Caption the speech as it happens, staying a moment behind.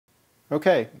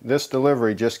Okay, this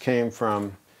delivery just came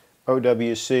from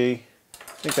OWC. I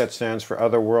think that stands for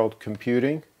Other World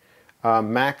Computing.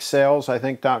 MacSales, I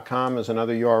think, .com is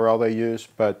another URL they use,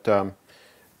 but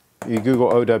you Google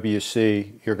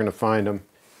OWC, you're going to find them.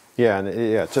 Yeah, and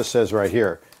it just says right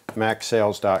here,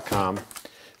 MacSales.com.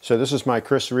 So this is my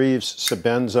Chris Reeves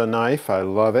Sebenza knife. I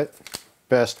love it.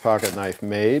 Best pocket knife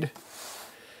made.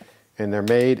 And they're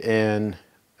made in,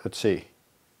 let's see,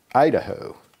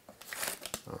 Idaho.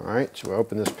 All right, so we'll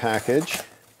open this package.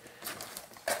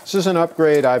 This is an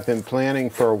upgrade I've been planning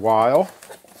for a while.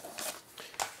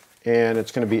 And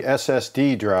it's going to be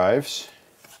SSD drives.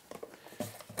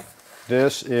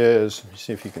 This is, let me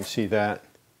see if you can see that.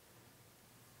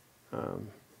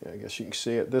 Yeah, I guess you can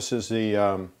see it. This is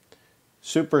the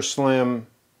super slim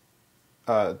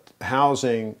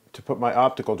housing to put my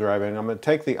optical drive in. I'm going to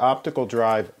take the optical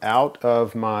drive out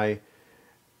of my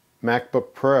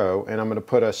MacBook Pro and I'm going to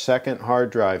put a second hard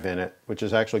drive in it, which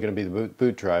is actually going to be the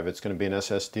boot drive. It's going to be an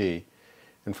SSD.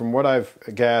 And from what I've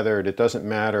gathered, it doesn't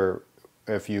matter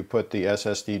if you put the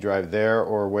SSD drive there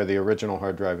or where the original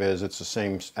hard drive is. It's the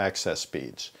same access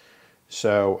speeds.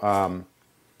 So,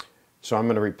 so I'm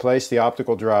going to replace the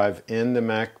optical drive in the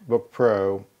MacBook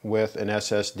Pro with an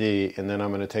SSD, and then I'm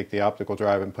going to take the optical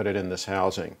drive and put it in this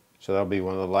housing. So that'll be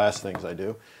one of the last things I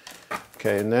do.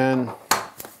 Okay, and then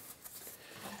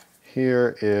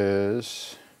here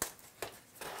is,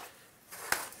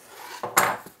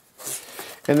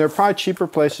 and there are probably cheaper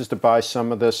places to buy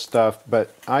some of this stuff,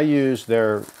 but I use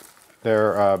their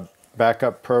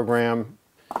backup program,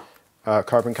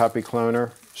 Carbon Copy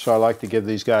Cloner, so I like to give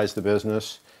these guys the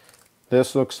business.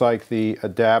 This looks like the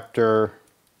adapter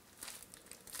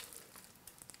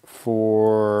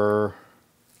for,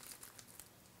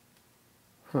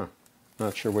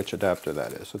 not sure which adapter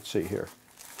that is. Let's see here.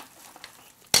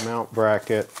 Mount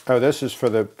bracket. Oh, this is for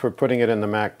putting it in the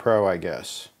Mac Pro, I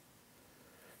guess.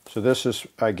 So this is,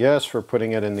 I guess, for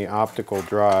putting it in the optical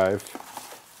drive.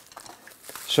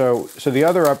 So the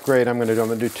other upgrade I'm going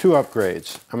to do two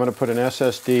upgrades. I'm going to put an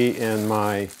SSD in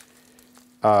my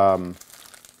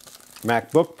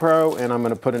MacBook Pro, and I'm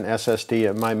going to put an SSD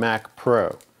in my Mac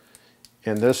Pro.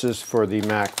 And this is for the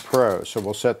Mac Pro. So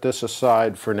we'll set this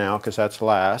aside for now because that's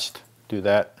last. Do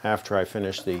that after I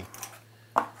finish the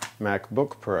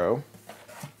MacBook Pro.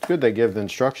 It's good they give the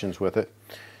instructions with it.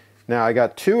 Now I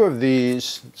got two of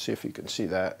these. Let's see if you can see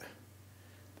that.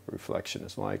 The reflection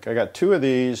is like. I got two of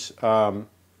these.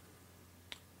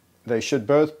 They should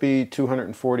both be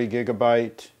 240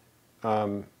 gigabyte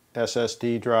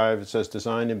SSD drive. It says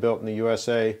designed and built in the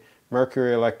USA.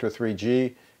 Mercury Electra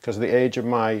 3G. Because of the age of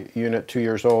my unit, 2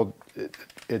 years old,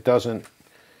 it doesn't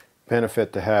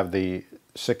benefit to have the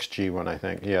 6G one, I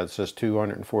think. Yeah, it says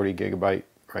 240 gigabyte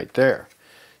right there.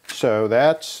 So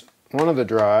that's one of the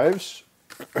drives.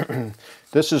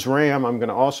 This is RAM. I'm going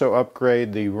to also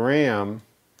upgrade the RAM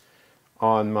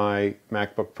on my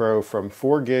MacBook Pro from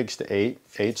 4 gigs to 8.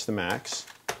 8's the max.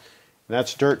 And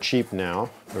that's dirt cheap now,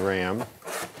 the RAM.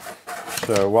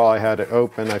 So while I had it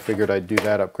open, I figured I'd do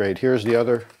that upgrade. Here's the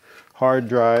other hard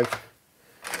drive.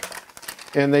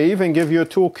 And they even give you a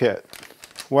toolkit.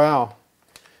 Wow.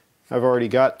 I've already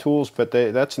got tools, but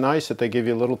that's nice that they give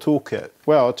you a little toolkit.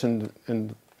 Well, it's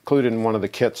included in one of the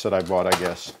kits that I bought, I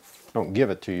guess. Don't give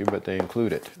it to you, but they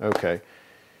include it. Okay.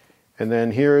 And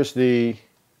then here's the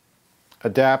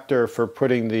adapter for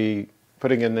putting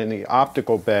in the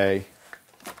optical bay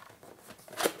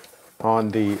on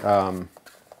the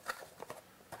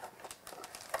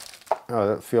oh,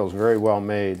 that feels very well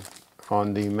made,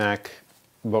 on the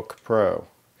MacBook Pro.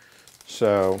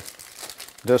 So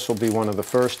this will be one of the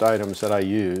first items that I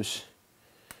use.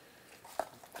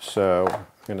 So I'm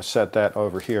going to set that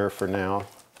over here for now.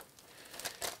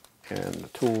 And the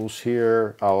tools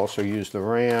here, I'll also use the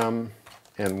RAM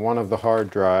and one of the hard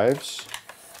drives.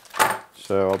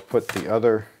 So I'll put the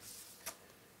other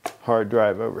hard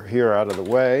drive over here out of the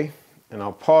way. And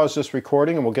I'll pause this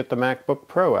recording and we'll get the MacBook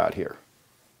Pro out here.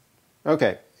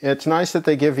 Okay, it's nice that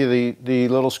they give you the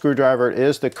little screwdriver. It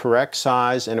is the correct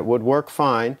size and it would work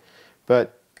fine,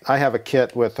 but I have a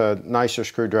kit with a nicer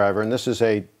screwdriver, and this is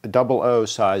a 00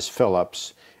 size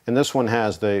Phillips, and this one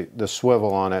has the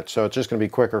swivel on it, so it's just going to be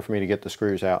quicker for me to get the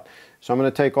screws out. So I'm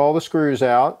going to take all the screws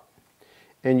out,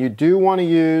 and you do want to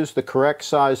use the correct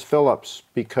size Phillips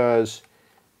because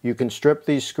you can strip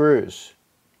these screws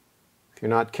if you're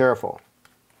not careful.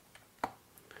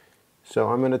 So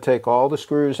I'm going to take all the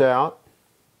screws out.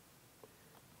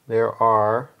 There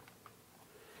are,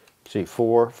 let's see,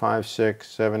 4, 5,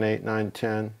 6, 7, 8, 9,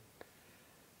 10.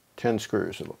 10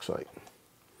 screws, it looks like.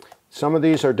 Some of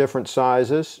these are different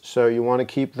sizes, so you want to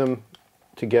keep them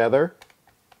together.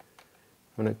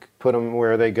 I'm going to put them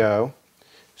where they go.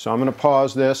 So I'm going to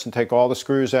pause this and take all the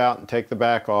screws out and take the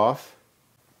back off.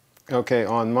 Okay,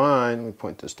 on mine, let me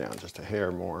point this down just a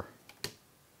hair more.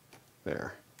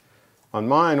 There. On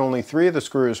mine, only 3 of the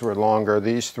screws were longer.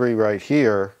 These 3 right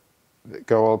here that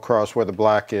go across where the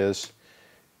black is,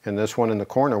 and this one in the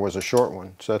corner was a short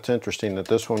one. So that's interesting that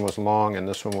this one was long and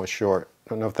this one was short. I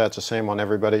don't know if that's the same on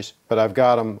everybody's, but I've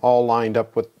got them all lined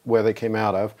up with where they came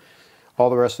out of. All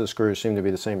the rest of the screws seem to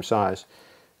be the same size.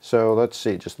 So let's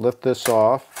see, just lift this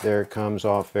off. There it comes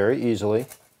off very easily.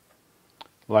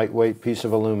 Lightweight piece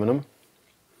of aluminum.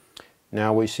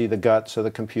 Now we see the guts of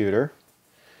the computer.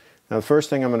 Now the first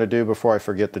thing I'm going to do before I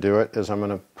forget to do it is I'm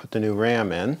going to put the new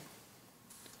RAM in.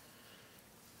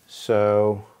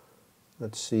 So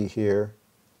let's see here.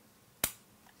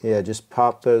 Yeah, just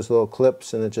pop those little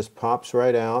clips and it just pops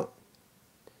right out.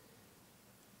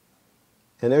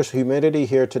 And there's humidity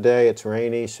here today. It's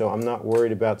rainy, so I'm not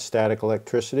worried about static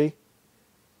electricity.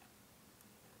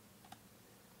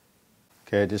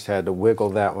 Okay, I just had to wiggle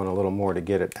that one a little more to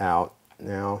get it out.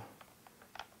 Now,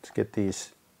 let's get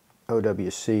these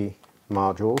OWC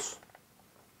modules.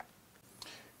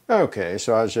 Okay,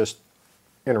 so I was just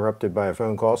interrupted by a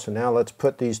phone call, so now let's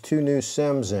put these 2 new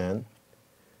SIMs in.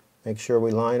 Make sure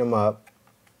we line them up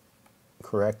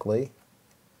correctly.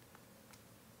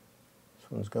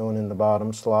 This one's going in the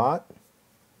bottom slot.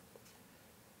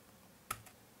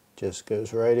 Just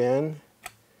goes right in.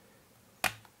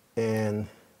 And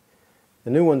the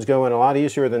new ones go in a lot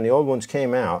easier than the old ones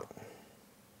came out.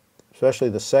 Especially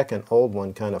the second old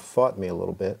one kind of fought me a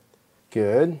little bit.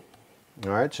 Good.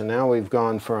 Alright, so now we've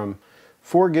gone from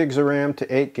 4 gigs of RAM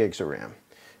to 8 gigs of RAM.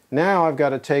 Now I've got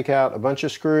to take out a bunch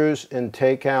of screws and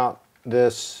take out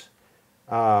this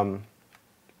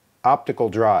optical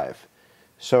drive.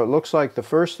 So it looks like the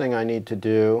first thing I need to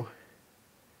do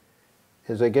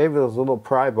is I gave it a little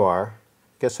pry bar.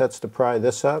 I guess that's to pry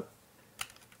this up.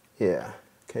 Yeah.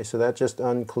 Okay, so that just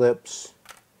unclips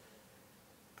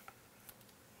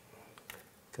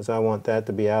because I want that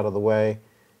to be out of the way.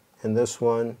 And this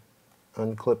one,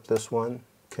 unclip this one.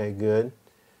 Okay, good.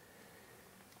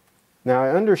 Now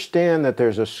I understand that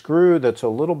there's a screw that's a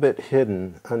little bit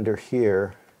hidden under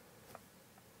here.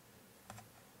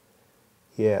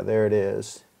 Yeah, there it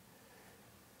is.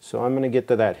 So I'm going to get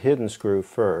to that hidden screw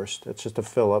first. It's just a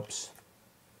Phillips.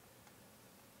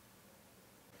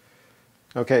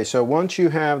 Okay, so once you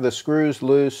have the screws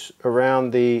loose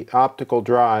around the optical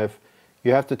drive,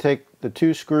 you have to take the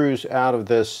 2 screws out of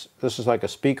this. This is like a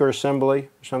speaker assembly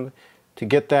or something. To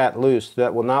get that loose,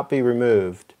 that will not be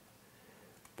removed.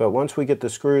 But once we get the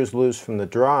screws loose from the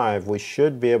drive, we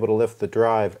should be able to lift the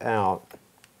drive out.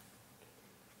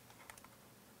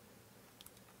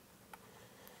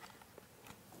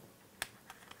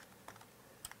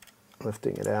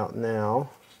 Lifting it out now.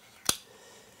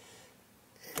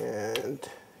 And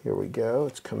here we go,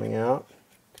 it's coming out.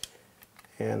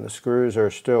 And the screws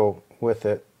are still with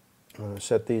it. I'm going to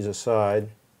set these aside.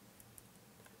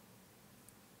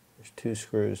 There's 2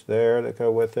 screws there that go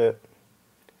with it.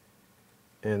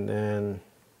 And then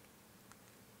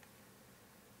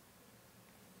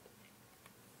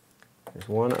there's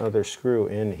one other screw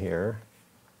in here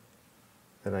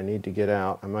that I need to get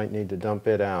out. I might need to dump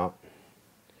it out.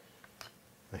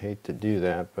 I hate to do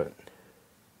that, but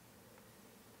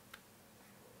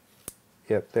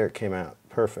yep, there it came out.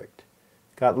 Perfect.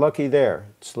 Got lucky there.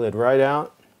 It slid right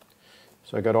out.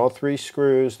 So I got all 3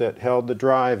 screws that held the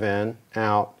drive in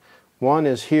out. One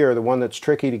is here, the one that's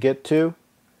tricky to get to,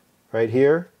 right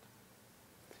here.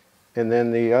 And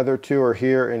then the other 2 are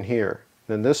here and here.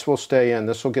 Then this will stay in.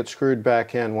 This will get screwed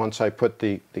back in once I put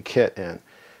the kit in.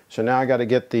 So now I got to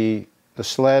get the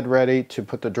sled ready to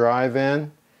put the drive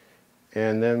in.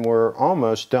 And then we're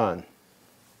almost done.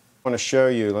 I want to show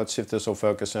you, let's see if this will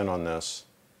focus in on this.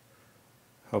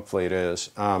 Hopefully it is.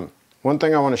 One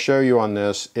thing I want to show you on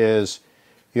this is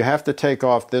you have to take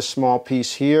off this small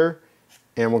piece here,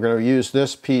 and we're going to use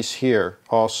this piece here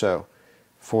also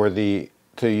to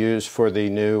use for the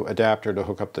new adapter to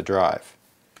hook up the drive.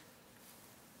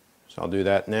 So I'll do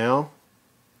that now.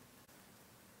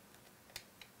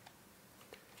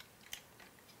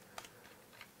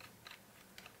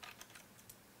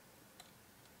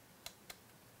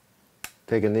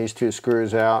 Taking these 2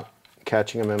 screws out,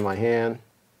 catching them in my hand,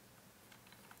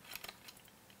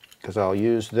 because I'll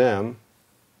use them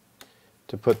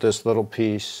to put this little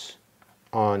piece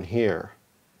on here.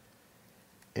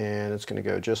 And it's going to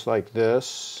go just like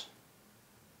this.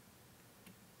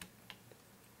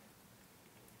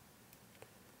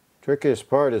 Trickiest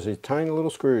part is these tiny little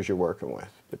screws you're working with.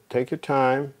 But take your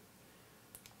time.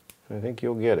 I think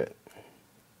you'll get it.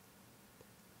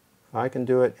 I can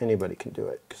do it, anybody can do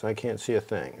it, because I can't see a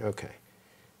thing. Okay.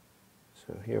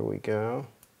 So here we go.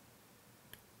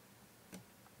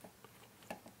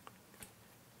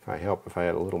 Probably help if I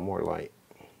had a little more light.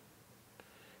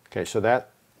 Okay, so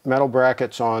that metal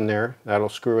bracket's on there. That'll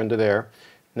screw into there.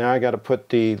 Now I got to put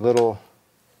the little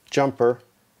jumper.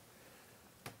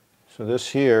 So this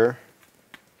here,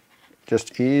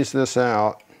 just ease this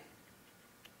out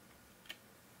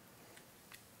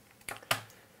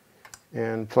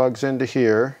and plugs into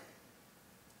here.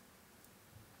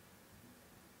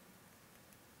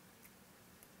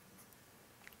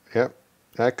 Yep,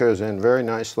 that goes in very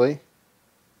nicely.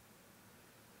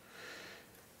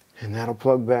 And that'll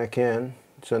plug back in.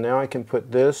 So now I can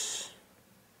put this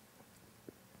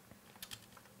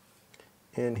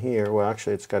in here. Well,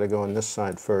 actually it's got to go on this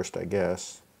side first, I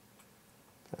guess.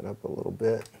 That up a little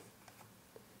bit.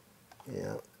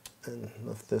 Yeah, and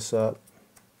lift this up.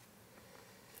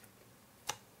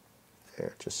 There,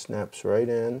 it just snaps right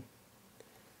in.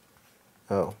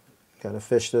 Oh, got to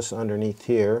fish this underneath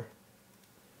here.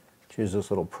 Use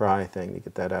this little pry thing to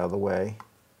get that out of the way.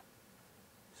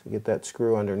 So get that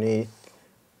screw underneath.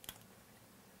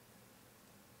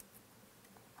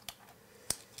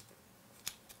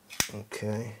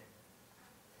 Okay.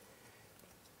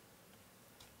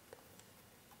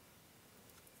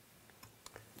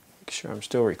 Make sure I'm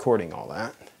still recording all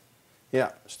that.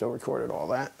 Yeah, still recorded all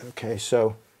that. Okay,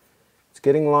 so it's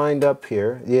getting lined up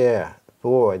here. Yeah,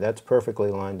 boy, that's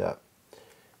perfectly lined up.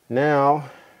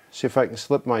 Now, see if I can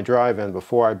slip my drive in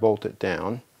before I bolt it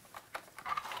down.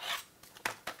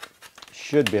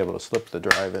 Should be able to slip the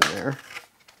drive in there.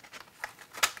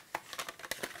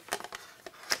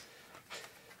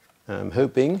 I'm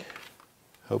hoping.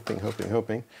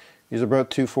 These are both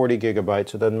 240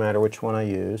 gigabytes. It doesn't matter which one I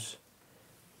use.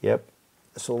 Yep,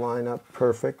 this will line up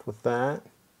perfect with that.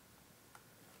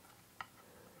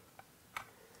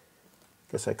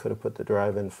 Guess I could have put the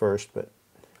drive in first, but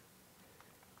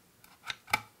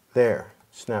there,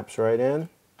 snaps right in.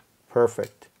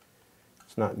 Perfect.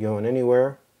 It's not going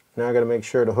anywhere. Now I got to make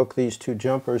sure to hook these two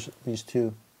jumpers, these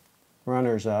two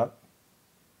runners up.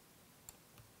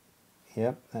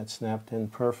 Yep, that snapped in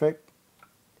perfect.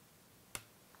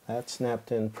 That snapped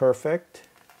in perfect.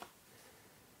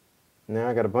 Now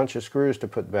I got a bunch of screws to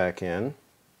put back in.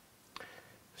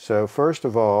 So first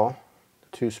of all,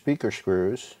 the two speaker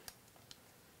screws.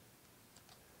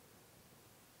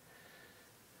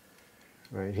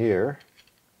 Right here.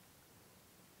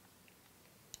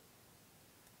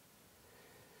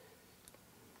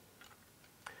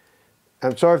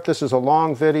 I'm sorry if this is a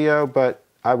long video, but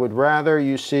I would rather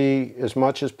you see as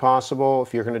much as possible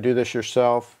if you're going to do this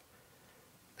yourself,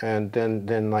 and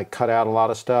then like cut out a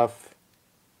lot of stuff.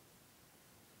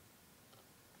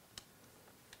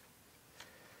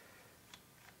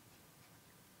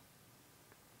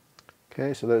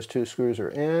 Okay, so those two screws are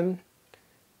in.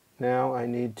 Now I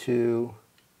need to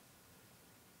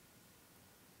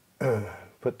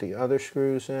put the other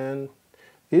screws in.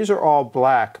 These are all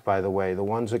black, by the way, the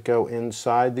ones that go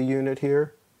inside the unit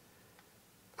here.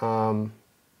 So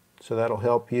that'll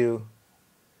help you.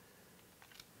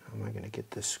 How am I going to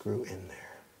get this screw in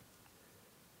there?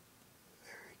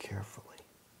 Very carefully.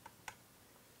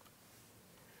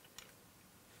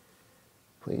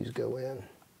 Please go in.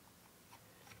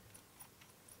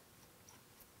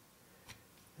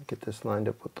 Get this lined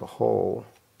up with the hole.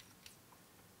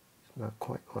 It's not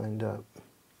quite lined up.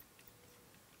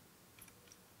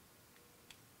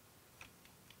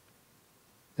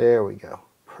 There we go.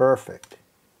 Perfect.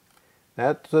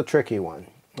 That's the tricky one.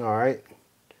 All right.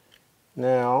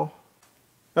 Now,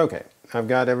 okay, I've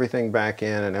got everything back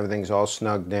in and everything's all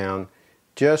snugged down.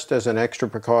 Just as an extra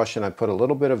precaution, I put a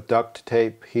little bit of duct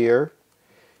tape here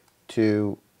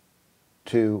to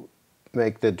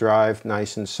make the drive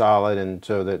nice and solid, and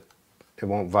so that it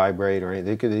won't vibrate or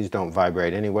anything. These don't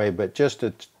vibrate anyway, but just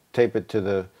to tape it to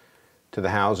the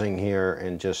housing here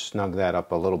and just snug that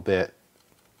up a little bit.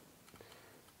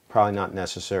 Probably not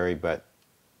necessary, but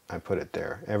I put it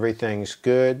there. Everything's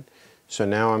good. So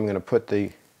now I'm going to put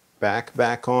the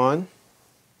back on.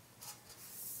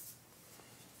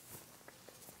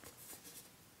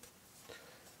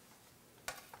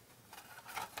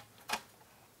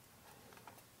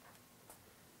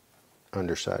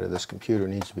 Underside of this computer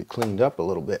needs to be cleaned up a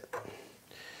little bit.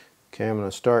 Okay, I'm going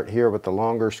to start here with the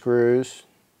longer screws.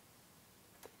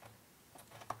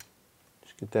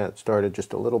 Just get that started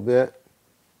just a little bit.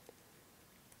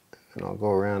 And I'll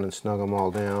go around and snug them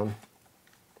all down.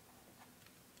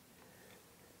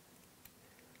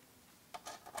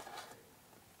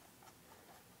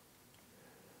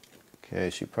 Okay,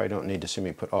 so you probably don't need to see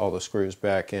me put all the screws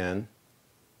back in.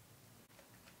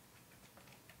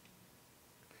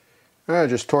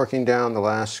 Just torquing down the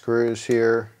last screws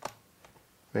here.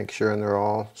 Make sure they're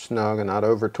all snug and not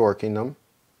over torquing them.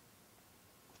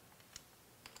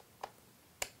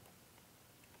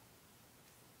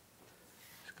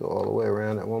 Let's go all the way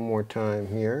around it one more time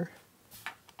here.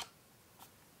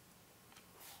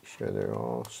 Make sure they're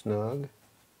all snug.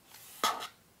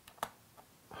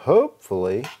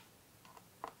 Hopefully,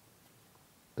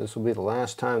 this will be the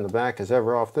last time the back is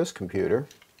ever off this computer.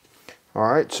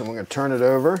 Alright, so I'm going to turn it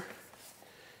over.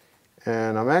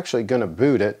 And I'm actually going to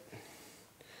boot it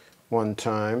one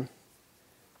time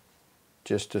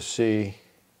just to see,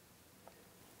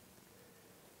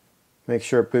 make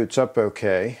sure it boots up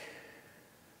okay.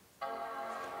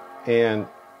 And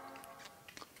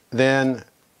then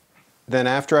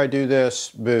after I do this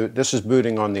boot, this is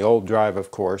booting on the old drive of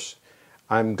course,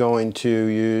 I'm going to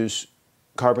use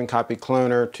Carbon Copy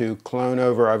Cloner to clone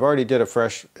over. I've already did a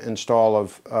fresh install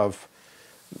of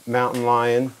Mountain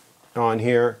Lion on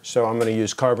here, so I'm going to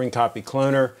use Carbon Copy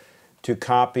Cloner to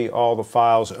copy all the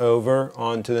files over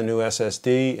onto the new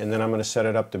SSD, and then I'm going to set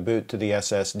it up to boot to the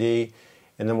SSD,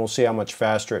 and then we'll see how much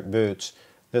faster it boots.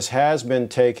 This has been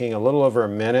taking a little over a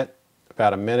minute,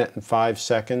 about 1 minute and 5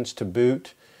 seconds to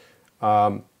boot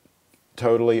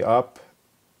totally up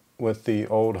with the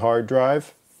old hard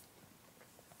drive.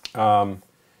 So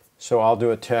I'll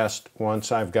do a test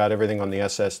once I've got everything on the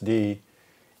SSD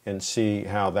and see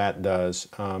how that does.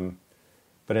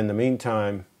 But in the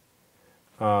meantime,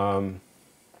 I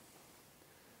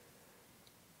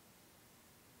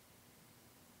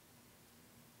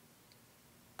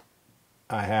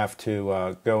have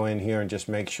to go in here and just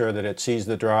make sure that it sees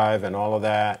the drive and all of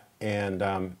that, and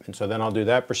so then I'll do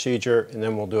that procedure, and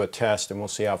then we'll do a test and we'll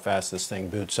see how fast this thing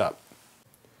boots up.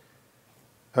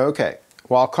 Okay,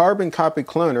 while Carbon Copy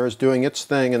Cloner is doing its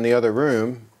thing in the other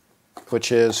room,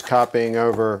 which is copying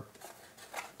over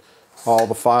all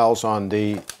the files on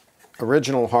the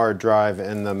original hard drive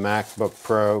in the MacBook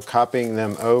Pro, copying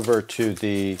them over to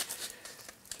the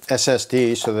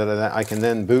SSD so that I can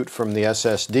then boot from the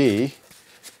SSD,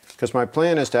 because my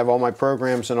plan is to have all my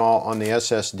programs and all on the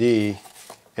SSD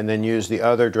and then use the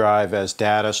other drive as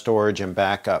data storage and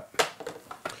backup.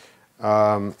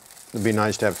 It'd be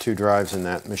nice to have 2 drives in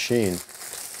that machine.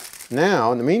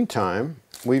 Now, in the meantime,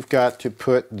 we've got to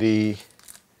put this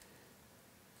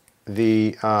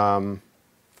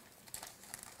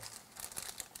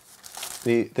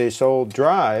old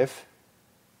drive,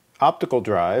 optical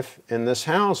drive, in this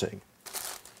housing.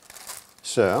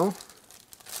 So,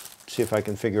 see if I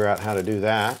can figure out how to do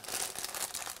that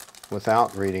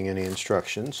without reading any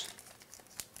instructions.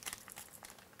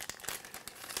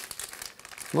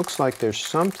 Looks like there's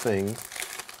something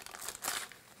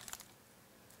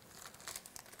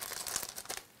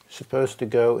supposed to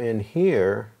go in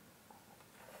here.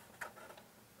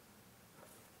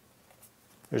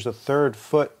 There's a 3rd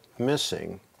foot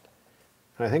missing.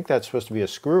 And I think that's supposed to be a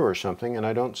screw or something, and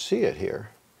I don't see it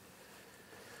here.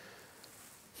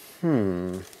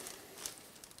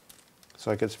 It's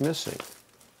like it's missing.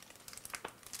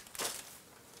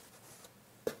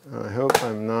 I hope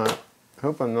I'm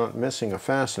not missing a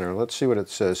fastener. Let's see what it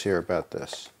says here about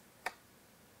this.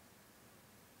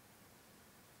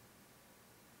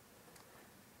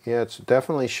 Yeah, it's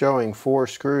definitely showing 4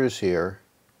 screws here.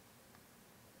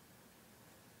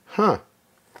 Huh.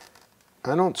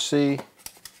 I don't see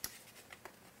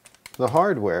the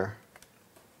hardware.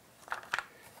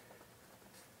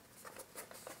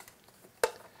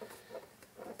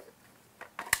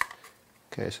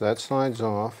 Okay, so that slides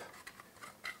off.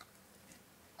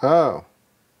 Oh,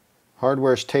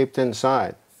 hardware's taped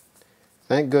inside.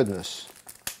 Thank goodness.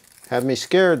 Had me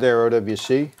scared there,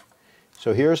 OWC.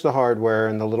 So here's the hardware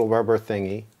and the little rubber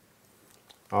thingy.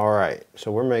 Alright,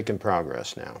 so we're making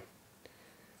progress now.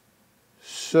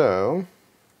 So,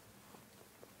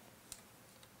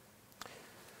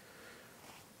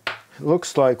 it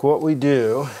looks like what we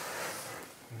do,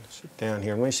 sit down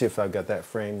here, let me see if I've got that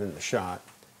framed in the shot.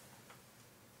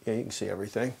 Yeah, you can see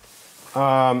everything.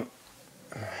 Oh,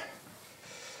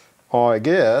 I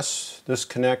guess this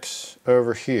connects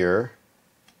over here.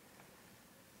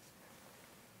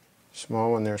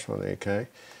 Small one there, small one there, okay.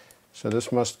 So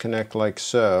this must connect like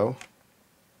so.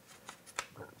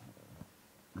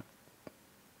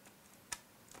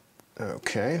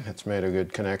 Okay, that's made a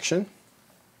good connection.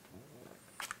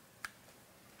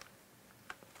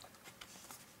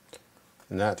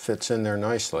 And that fits in there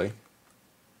nicely,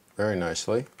 very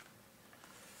nicely.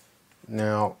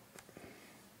 Now,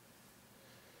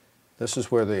 this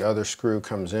is where the other screw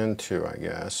comes into, I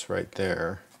guess, right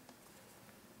there.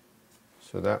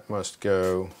 So that must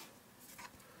go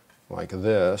like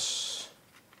this.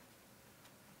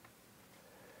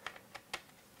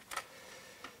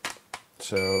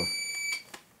 so,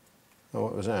 oh,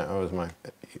 what was that? Oh, it was my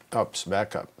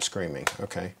backup screaming.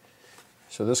 Okay.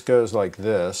 So this goes like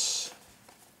this.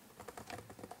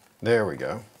 There we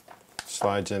go.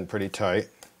 Slides in pretty tight.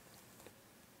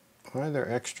 Why are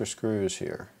there extra screws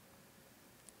here?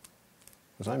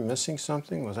 Was I missing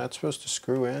something? Was that supposed to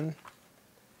screw in?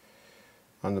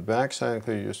 On the back side,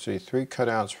 you'll see 3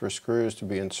 cutouts for screws to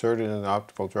be inserted in the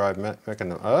optical drive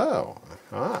mechanism. Oh,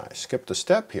 I skipped a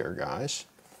step here, guys.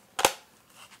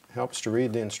 Helps to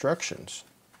read the instructions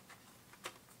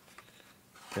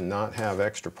and not have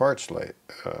extra parts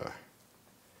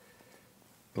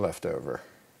left over.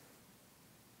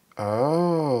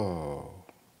 Oh,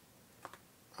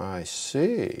 I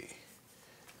see.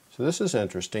 So this is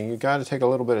interesting. You've got to take a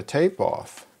little bit of tape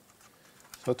off.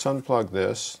 So let's unplug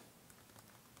this.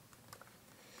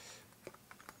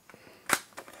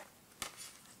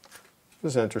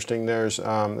 This is interesting. There's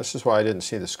this is why I didn't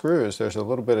see the screws. There's a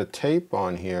little bit of tape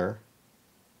on here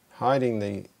hiding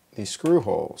these screw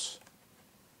holes.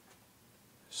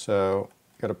 So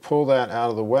you've got to pull that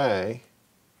out of the way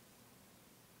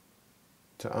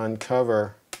to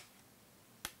uncover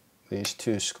these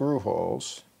 2 screw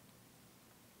holes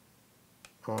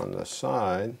on the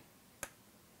side.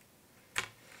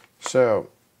 So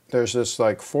there's this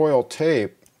like foil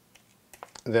tape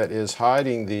that is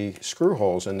hiding the screw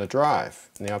holes in the drive,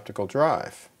 in the optical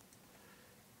drive.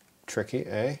 Tricky,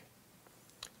 eh?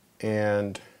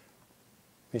 And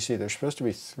you see there's supposed to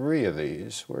be 3 of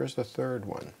these. Where's the 3rd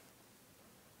one?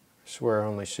 I swear I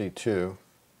only see 2.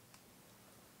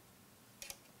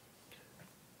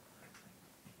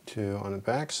 2. On the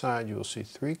back side you will see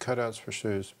 3 cutouts for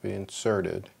screws to be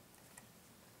inserted.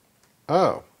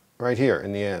 Oh, right here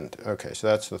in the end. Okay, so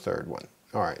that's the 3rd one.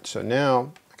 Alright, so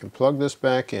now I can plug this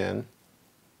back in.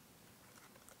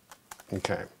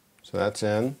 Okay, so that's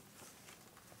in.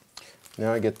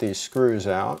 Now I get these screws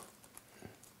out.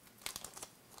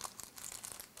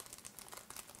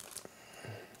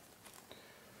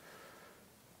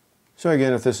 So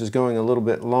again, if this is going a little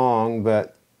bit long,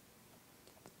 but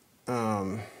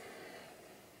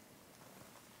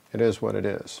it is what it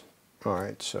is.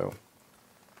 Alright, so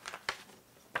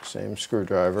same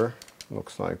screwdriver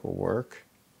looks like will work.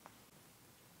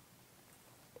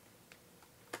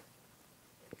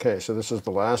 Okay, so this is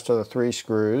the last of the 3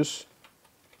 screws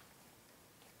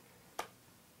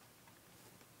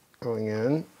going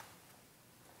in.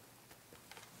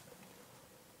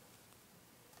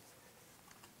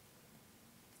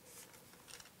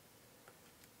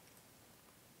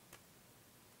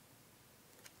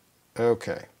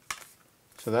 Okay,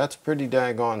 so that's pretty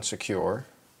daggone secure.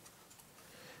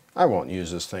 I won't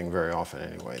use this thing very often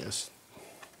anyway.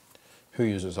 Who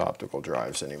uses optical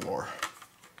drives anymore?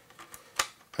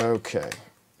 Okay,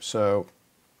 so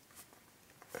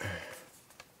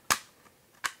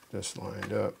this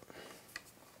lined up.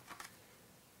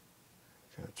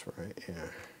 That's right, yeah.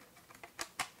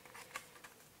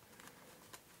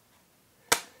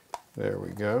 There we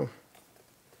go.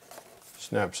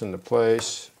 Snaps into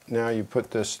place. Now you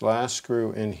put this last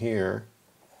screw in here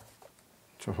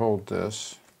to hold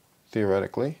this,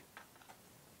 theoretically.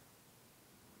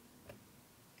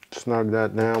 Snug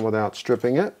that down without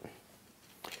stripping it.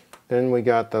 Then we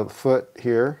got the foot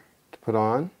here to put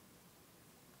on.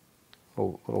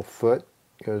 Little foot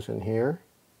goes in here.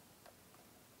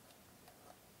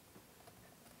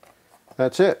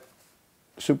 That's it.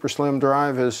 Super slim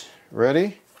drive is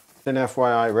ready. And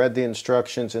FYI, read the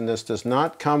instructions, and this does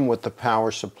not come with the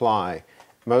power supply.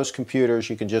 Most computers,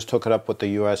 you can just hook it up with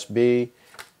the USB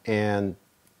and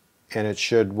it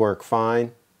should work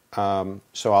fine.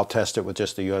 So I'll test it with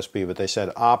just the USB, but they said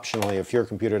optionally, if your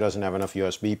computer doesn't have enough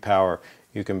USB power,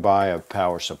 you can buy a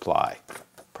power supply.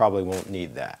 Probably won't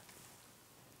need that.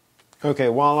 Okay,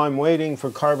 while I'm waiting for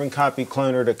Carbon Copy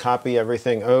Cloner to copy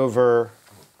everything over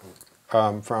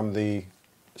from the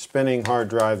spinning hard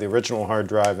drive, the original hard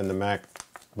drive in the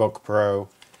MacBook Pro,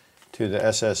 to the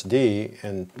SSD,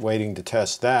 and waiting to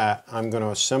test that, I'm going to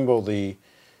assemble the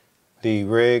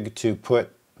rig to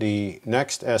put the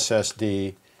next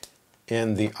SSD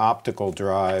in the optical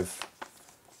drive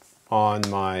on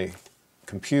my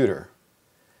computer.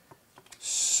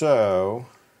 So,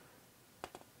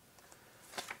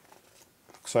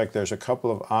 looks like there's a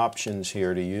couple of options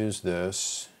here to use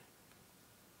this.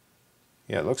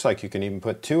 Yeah, it looks like you can even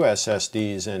put 2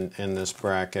 SSDs in this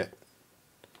bracket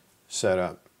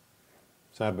setup.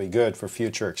 So that'd be good for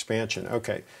future expansion.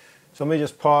 Okay, so let me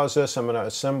just pause this. I'm going to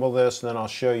assemble this, and then I'll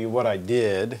show you what I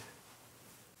did.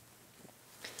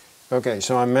 Okay,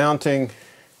 so I'm mounting,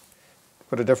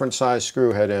 put a different size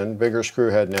screw head in, bigger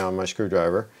screw head now on my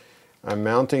screwdriver. I'm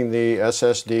mounting the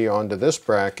SSD onto this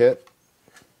bracket,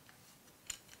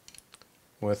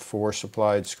 with 4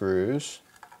 supplied screws.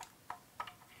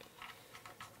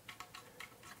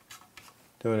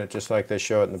 Doing it just like they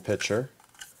show it in the picture.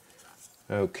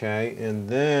 Okay, and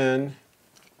then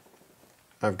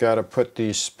I've got to put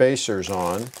these spacers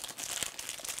on.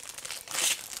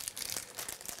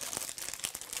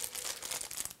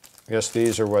 I guess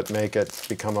these are what make it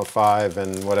become a 5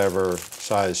 and whatever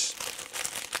size,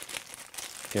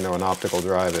 you know, an optical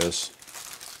drive is.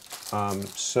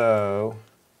 So,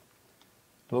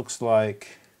 looks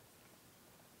like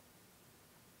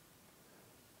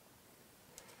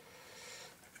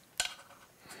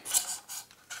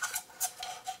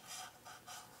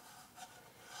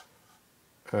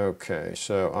okay,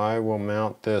 so I will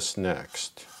mount this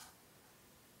next.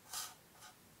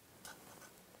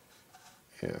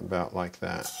 Yeah, about like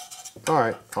that.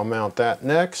 Alright, I'll mount that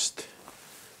next.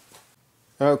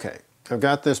 Okay, I've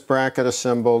got this bracket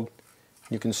assembled.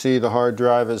 You can see the hard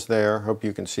drive is there. Hope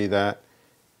you can see that.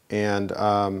 And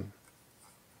got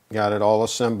it all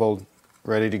assembled,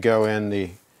 ready to go in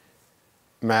the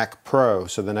MacPro.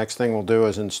 So the next thing we'll do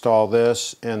is install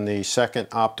this and the second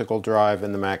optical drive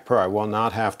in the MacPro. I will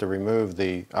not have to remove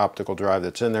the optical drive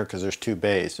that's in there because there's 2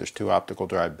 bays. There's 2 optical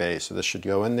drive bays. So this should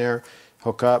go in there,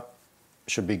 hook up,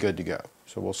 should be good to go.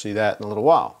 So we'll see that in a little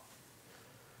while.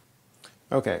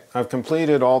 Okay, I've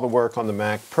completed all the work on the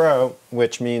MacPro,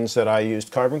 which means that I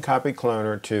used Carbon Copy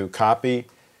Cloner to copy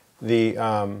the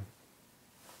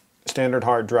standard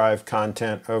hard drive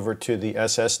content over to the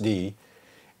SSD.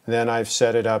 Then I've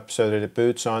set it up so that it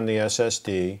boots on the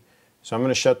SSD. So I'm going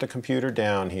to shut the computer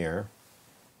down here.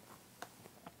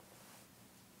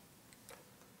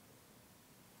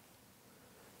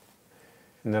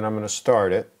 And then I'm going to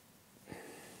start it.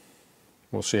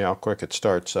 We'll see how quick it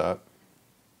starts up.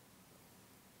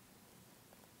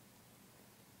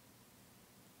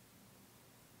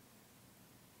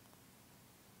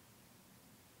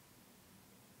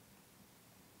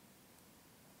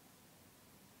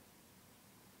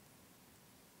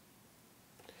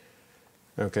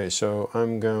 Okay, so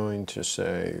I'm going to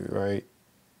say right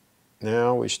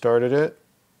now we started it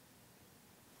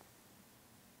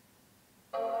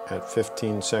at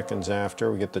 15 seconds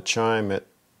after. We get the chime at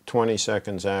 20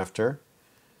 seconds after.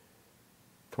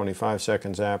 25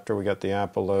 seconds after, we got the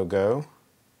Apple logo.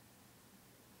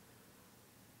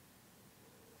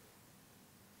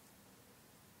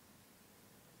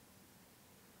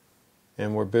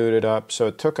 And we're booted up. So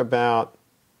it took about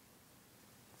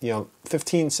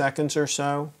 15 seconds or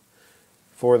so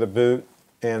for the boot,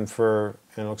 and it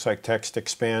looks like Text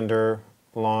Expander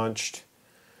launched.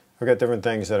 I've got different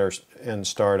things that are in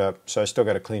startup, so I still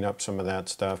got to clean up some of that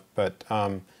stuff, but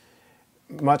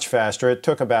much faster. It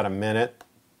took about a minute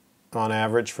on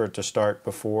average for it to start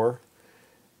before.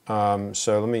 So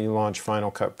let me launch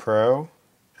Final Cut Pro,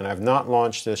 and I've not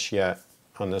launched this yet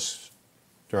on this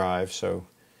drive, so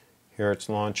here it's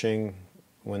launching,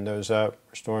 Windows up,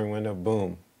 restoring window,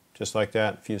 boom. Just like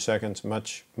that, a few seconds,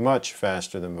 much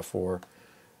faster than before.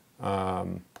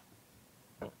 And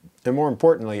more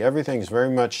importantly, everything's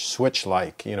very much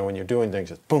switch-like. You know, when you're doing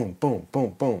things, it's boom, boom,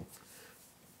 boom, boom,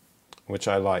 which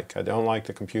I like. I don't like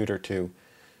the computer to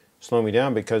slow me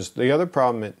down, because the other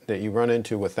problem that you run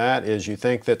into with that is you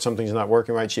think that something's not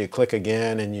working right, so you click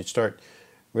again and you start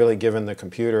really giving the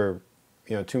computer,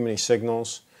 too many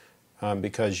signals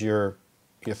because you're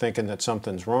thinking that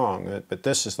something's wrong. But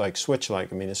this is like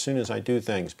switch-like. I mean, as soon as I do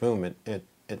things, boom, it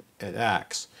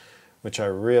acts, which I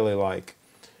really like.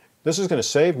 This is going to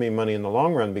save me money in the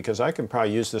long run, because I can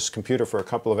probably use this computer for a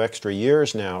couple of extra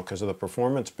years now because of the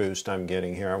performance boost I'm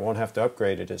getting here. I won't have to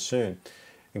upgrade it as soon.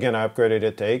 Again, I upgraded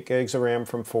it to 8 gigs of RAM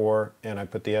from 4, and I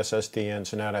put the SSD in,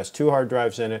 so now it has 2 hard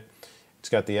drives in it. It's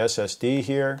got the SSD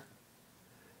here,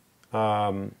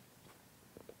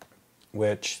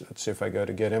 which, let's see if I go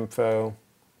to Get Info.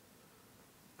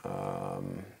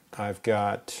 I've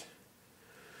got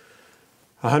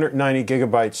 190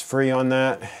 gigabytes free on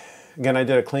that. Again, I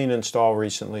did a clean install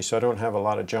recently, so I don't have a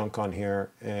lot of junk on here.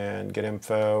 And Get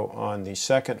Info on the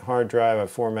second hard drive, I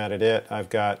formatted it. I've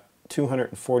got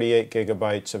 248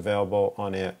 gigabytes available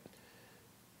on it,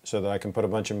 so that I can put a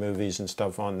bunch of movies and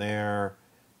stuff on there,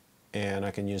 and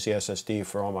I can use the SSD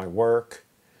for all my work.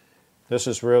 This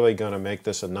is really going to make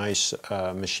this a nice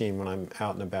machine when I'm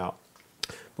out and about.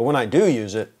 But when I do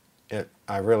use it,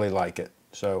 I really like it.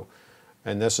 So,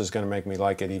 and this is going to make me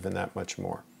like it even that much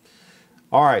more.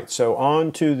 All right, so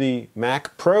on to the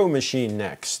MacPro machine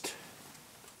next.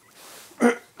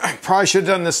 I probably should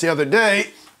have done this the other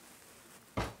day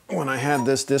when I had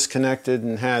this disconnected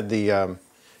and had the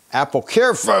Apple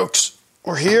Care folks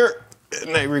were here,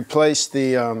 and they replaced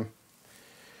the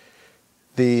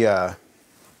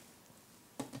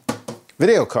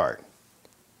video card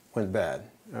went bad.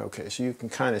 Okay, so you can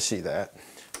kind of see that.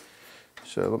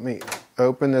 So let me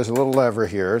open, there's a little lever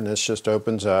here, and this just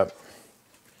opens up.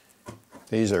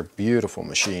 These are beautiful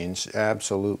machines,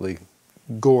 absolutely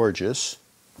gorgeous.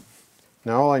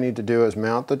 Now all I need to do is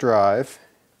mount the drive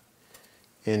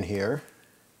in here.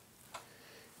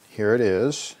 Here it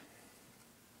is.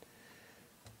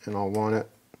 And I'll want it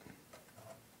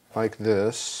like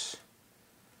this.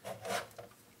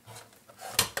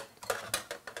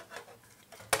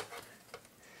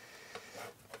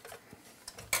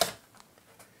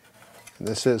 And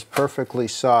this is perfectly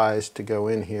sized to go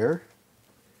in here.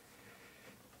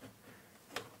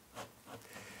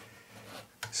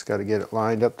 Just got to get it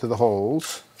lined up to the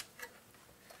holes.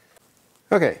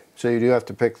 Okay, so you do have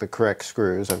to pick the correct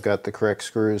screws. I've got the correct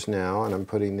screws now, and I'm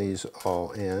putting these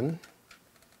all in.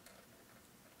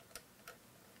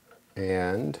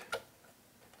 And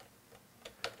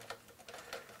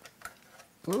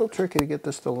a little tricky to get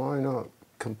this to line up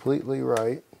completely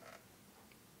right.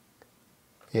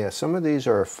 Yeah, some of these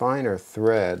are a finer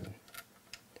thread.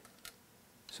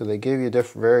 So they give you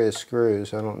different various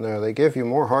screws. I don't know. They give you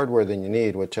more hardware than you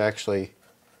need, which actually,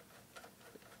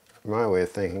 my way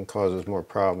of thinking, causes more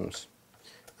problems.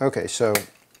 Okay, so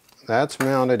that's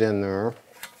mounted in there.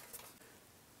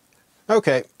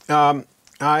 Okay,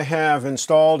 I have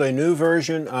installed a new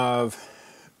version of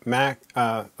Mac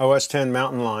OS X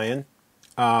Mountain Lion.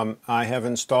 I have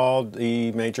installed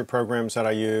the major programs that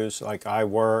I use, like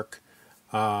iWork.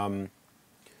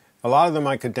 A lot of them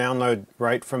I could download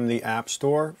right from the App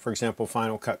Store. For example,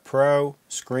 Final Cut Pro,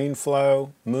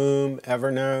 ScreenFlow, Moom,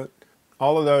 Evernote.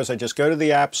 All of those, I just go to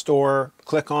the App Store,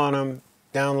 click on them,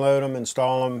 download them,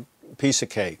 install them, piece of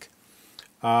cake.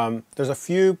 There's a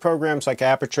few programs like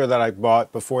Aperture that I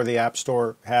bought before the App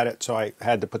Store had it, so I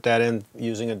had to put that in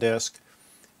using a disk.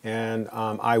 And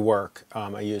iWork,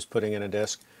 I used putting in a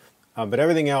disk. But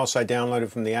everything else I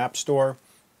downloaded from the App Store.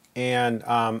 And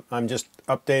I'm just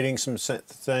updating some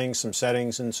things, some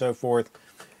settings and so forth.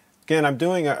 Again, I'm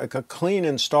doing a clean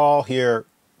install here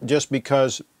just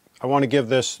because I want to give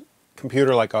this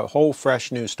computer like a whole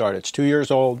fresh new start. It's 2 years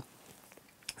old,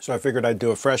 so I figured I'd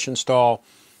do a fresh install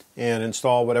and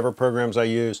install whatever programs I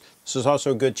use. This is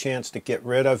also a good chance to get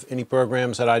rid of any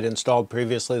programs that I'd installed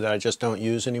previously that I just don't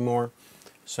use anymore.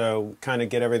 So kind of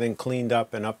get everything cleaned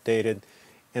up and updated.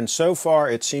 And so far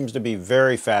it seems to be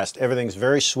very fast. Everything's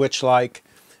very switch-like.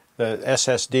 The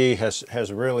SSD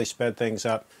has really sped things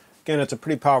up. Again, it's a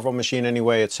pretty powerful machine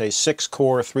anyway. It's a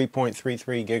 6-core,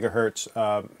 3.33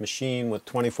 gigahertz machine with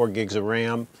 24 gigs of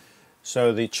RAM.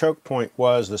 So the choke point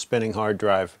was the spinning hard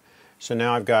drive. So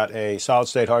now I've got a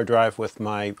solid-state hard drive with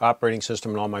my operating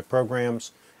system and all my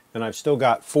programs. And I've still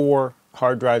got 4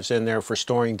 hard drives in there for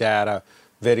storing data,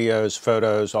 videos,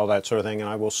 photos, all that sort of thing. And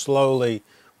I will slowly,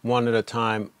 one at a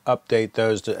time, update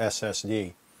those to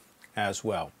SSD as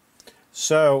well.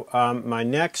 So my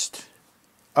next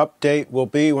update will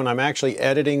be when I'm actually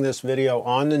editing this video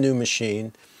on the new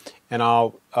machine, and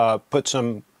I'll put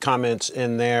some comments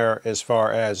in there as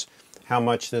far as how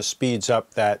much this speeds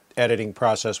up that editing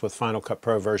process with Final Cut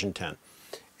Pro version 10.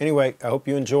 Anyway, I hope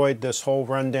you enjoyed this whole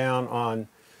rundown on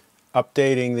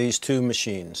updating these two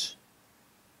machines.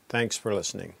 Thanks for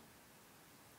listening.